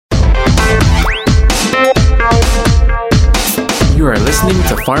You are listening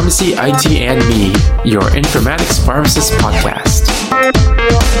to Pharmacy, IT, and Me, your informatics pharmacist podcast.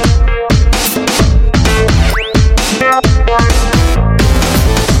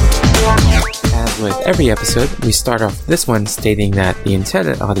 As with every episode, we start off this one stating that the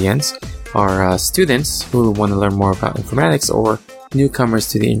intended audience are students who want to learn more about informatics or newcomers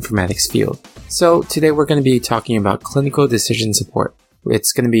to the informatics field. So today we're going to be talking about clinical decision support.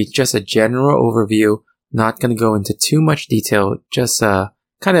 It's going to be just a general overview, not going to go into too much detail, just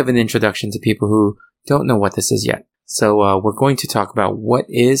kind of an introduction to people who don't know what this is yet. So we're going to talk about what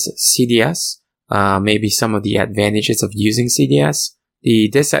is CDS, maybe some of the advantages of using CDS, the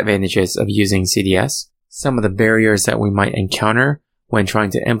disadvantages of using CDS, some of the barriers that we might encounter when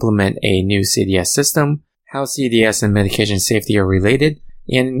trying to implement a new CDS system, how CDS and medication safety are related,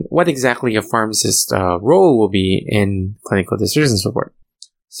 and what exactly a pharmacist's role will be in clinical decision support.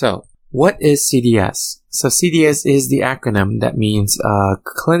 So, what is CDS? So CDS is the acronym that means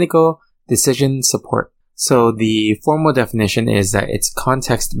Clinical Decision Support. So the formal definition is that it's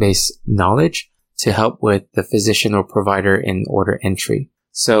context-based knowledge to help with the physician or provider in order entry.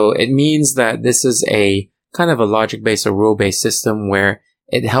 So it means that this is a kind of a logic-based or rule-based system where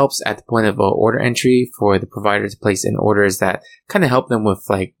it helps at the point of order entry for the provider to place in orders that kind of help them with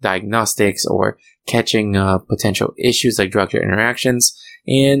like diagnostics or catching potential issues like drug-drug interactions.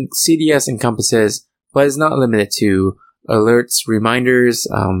 And CDS encompasses, but is not limited to, alerts, reminders,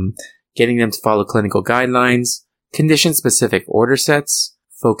 getting them to follow clinical guidelines, condition-specific order sets,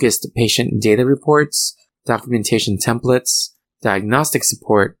 focused patient data reports, documentation templates, diagnostic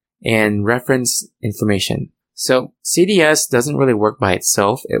support, and reference information. So CDS doesn't really work by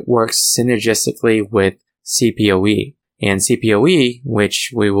itself. It works synergistically with CPOE. And CPOE,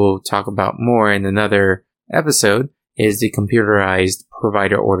 which we will talk about more in another episode, is the computerized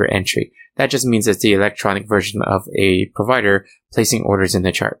provider order entry. That just means it's the electronic version of a provider placing orders in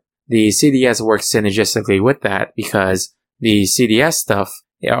the chart. The CDS works synergistically with that because the CDS stuff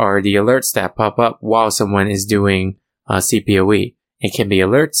are the alerts that pop up while someone is doing CPOE. It can be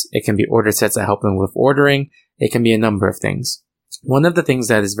alerts, it can be order sets that help them with ordering, it can be a number of things. One of the things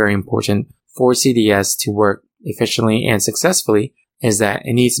that is very important for CDS to work efficiently and successfully is that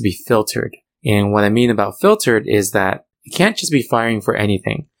it needs to be filtered. And what I mean about filtered is that it can't just be firing for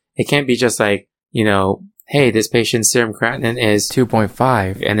anything. It can't be just like, hey, this patient's serum creatinine is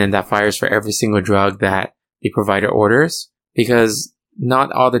 2.5, and then that fires for every single drug that the provider orders, because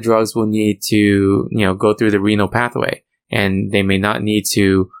not all the drugs will need to, go through the renal pathway. And they may not need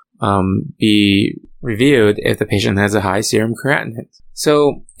to be reviewed if the patient has a high serum creatinine.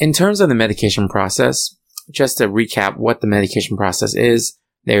 So in terms of the medication process, just to recap what the medication process is,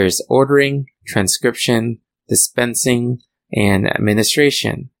 there's ordering, transcription, dispensing, and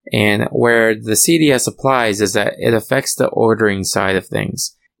administration. And where the CDS applies is that it affects the ordering side of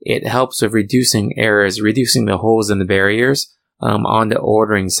things. It helps with reducing errors, reducing the holes and the barriers on the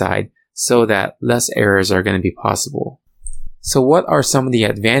ordering side so that less errors are going to be possible. So what are some of the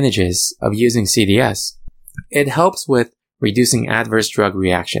advantages of using CDS? It helps with reducing adverse drug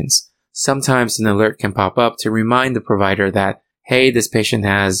reactions. Sometimes an alert can pop up to remind the provider that, hey, this patient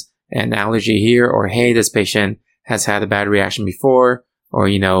has an allergy here, or hey, this patient has had a bad reaction before, or,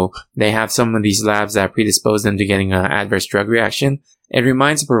 they have some of these labs that predispose them to getting an adverse drug reaction. It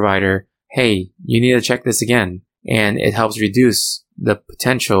reminds the provider, hey, you need to check this again. And it helps reduce the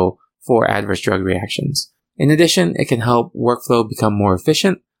potential for adverse drug reactions. In addition, it can help workflow become more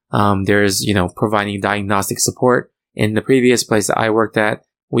efficient. There's, providing diagnostic support. In the previous place that I worked at,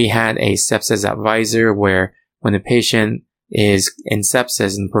 we had a sepsis advisor where when a patient is in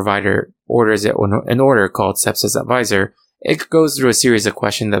sepsis and the provider orders it an order called sepsis advisor, it goes through a series of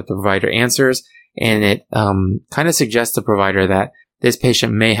questions that the provider answers, and it kind of suggests to the provider that this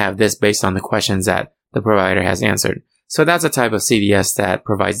patient may have this based on the questions that the provider has answered. So that's a type of CDS that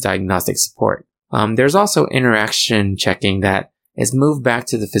provides diagnostic support. There's also interaction checking that is moved back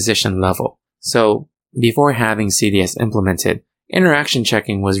to the physician level. So before having CDS implemented, interaction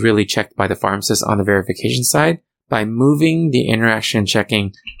checking was really checked by the pharmacist on the verification side. By moving the interaction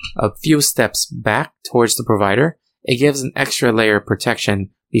checking a few steps back towards the provider, it gives an extra layer of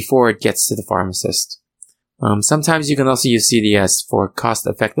protection before it gets to the pharmacist. Sometimes you can also use CDS for cost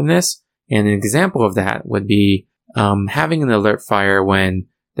effectiveness, and an example of that would be having an alert fire when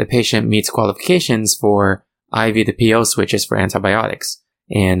the patient meets qualifications for IV to PO switches for antibiotics.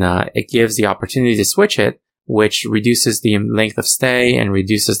 And it gives the opportunity to switch it, which reduces the length of stay and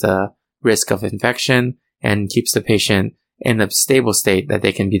reduces the risk of infection and keeps the patient in a stable state that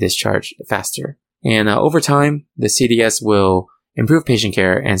they can be discharged faster. And over time, the CDS will improve patient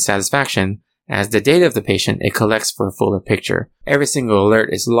care and satisfaction as the data of the patient, it collects for a fuller picture. Every single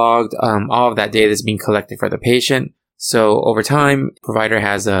alert is logged. All of that data is being collected for the patient. So over time, provider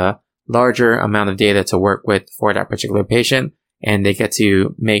has a larger amount of data to work with for that particular patient, and they get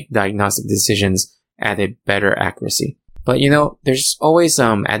to make diagnostic decisions at a better accuracy. But there's always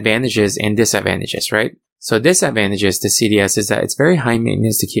advantages and disadvantages, right? So disadvantages to CDS is that it's very high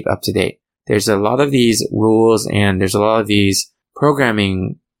maintenance to keep up to date. There's a lot of these rules and there's a lot of these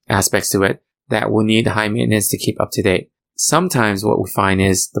programming aspects to it that will need high maintenance to keep up to date. Sometimes what we find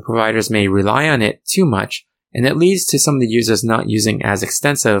is the providers may rely on it too much, and it leads to some of the users not using as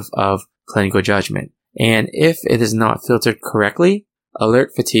extensive of clinical judgment. And if it is not filtered correctly,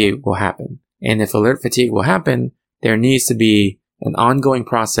 alert fatigue will happen. And if alert fatigue will happen, there needs to be an ongoing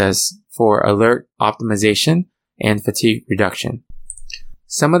process for alert optimization and fatigue reduction.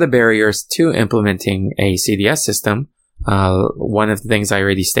 Some of the barriers to implementing a CDS system, one of the things I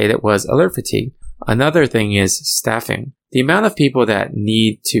already stated was alert fatigue. Another thing is staffing. The amount of people that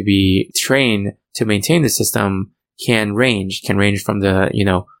need to be trained to maintain the system can range from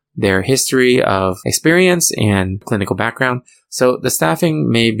their history of experience and clinical background. So the staffing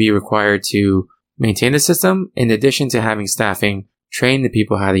may be required to maintain the system, in addition to having staffing train the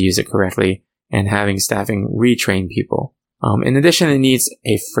people how to use it correctly and having staffing retrain people. In addition, it needs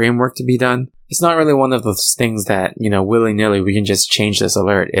a framework to be done. It's not really one of those things that, willy-nilly we can just change this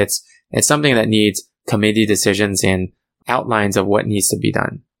alert. It's something that needs committee decisions and outlines of what needs to be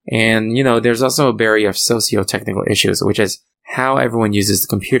done. And, there's also a barrier of socio-technical issues, which is how everyone uses the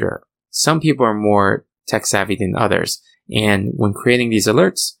computer. Some people are more tech savvy than others. And when creating these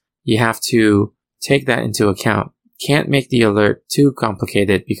alerts, you have to take that into account. Can't make the alert too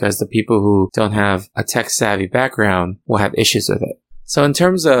complicated because the people who don't have a tech savvy background will have issues with it. So in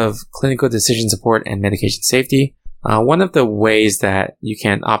terms of clinical decision support and medication safety, one of the ways that you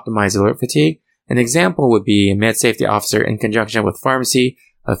can optimize alert fatigue, an example would be a med safety officer in conjunction with pharmacy,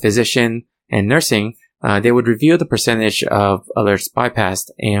 a physician, and nursing. They would review the percentage of alerts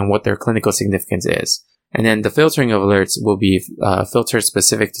bypassed and what their clinical significance is. And then the filtering of alerts will be filtered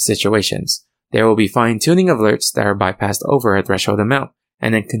specific to situations. There will be fine-tuning of alerts that are bypassed over a threshold amount,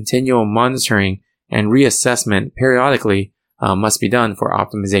 and then continual monitoring and reassessment periodically must be done for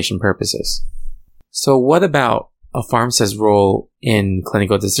optimization purposes. So what about a pharmacist's role in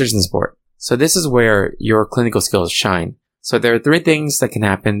clinical decision support? So this is where your clinical skills shine. So there are 3 things that can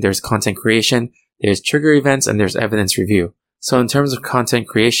happen. There's content creation, there's trigger events, and there's evidence review. So in terms of content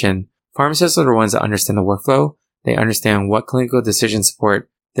creation, pharmacists are the ones that understand the workflow. They understand what clinical decision support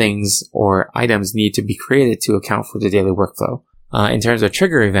things or items need to be created to account for the daily workflow. In terms of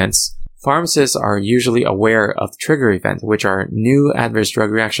trigger events, pharmacists are usually aware of trigger events, which are new adverse drug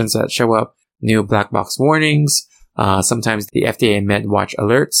reactions that show up, new black box warnings, sometimes the FDA MedWatch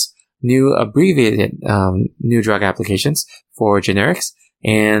alerts, new abbreviated new drug applications for generics,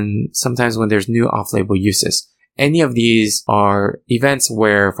 and sometimes when there's new off-label uses. Any of these are events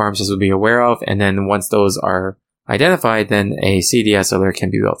where pharmacists will be aware of, and then once those are identified, then a CDS alert can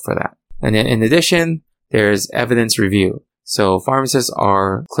be built for that. And then in addition, there's evidence review. So pharmacists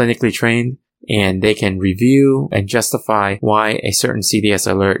are clinically trained and they can review and justify why a certain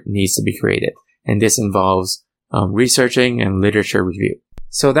CDS alert needs to be created. And this involves researching and literature review.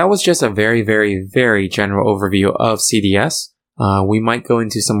 So that was just a very, very, very general overview of CDS. We might go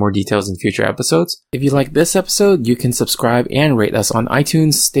into some more details in future episodes. If you like this episode, you can subscribe and rate us on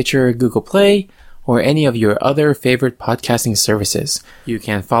iTunes, Stitcher, Google Play, or any of your other favorite podcasting services. You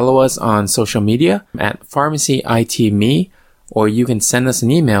can follow us on social media at PharmacyITme, or you can send us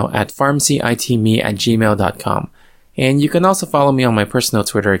an email at pharmacyitme@gmail.com. And you can also follow me on my personal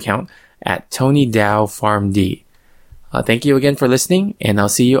Twitter account at TonyDowPharmD. Thank you again for listening, and I'll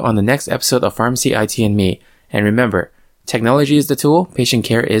see you on the next episode of Pharmacy IT and Me. And remember, technology is the tool, patient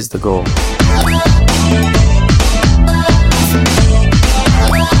care is the goal.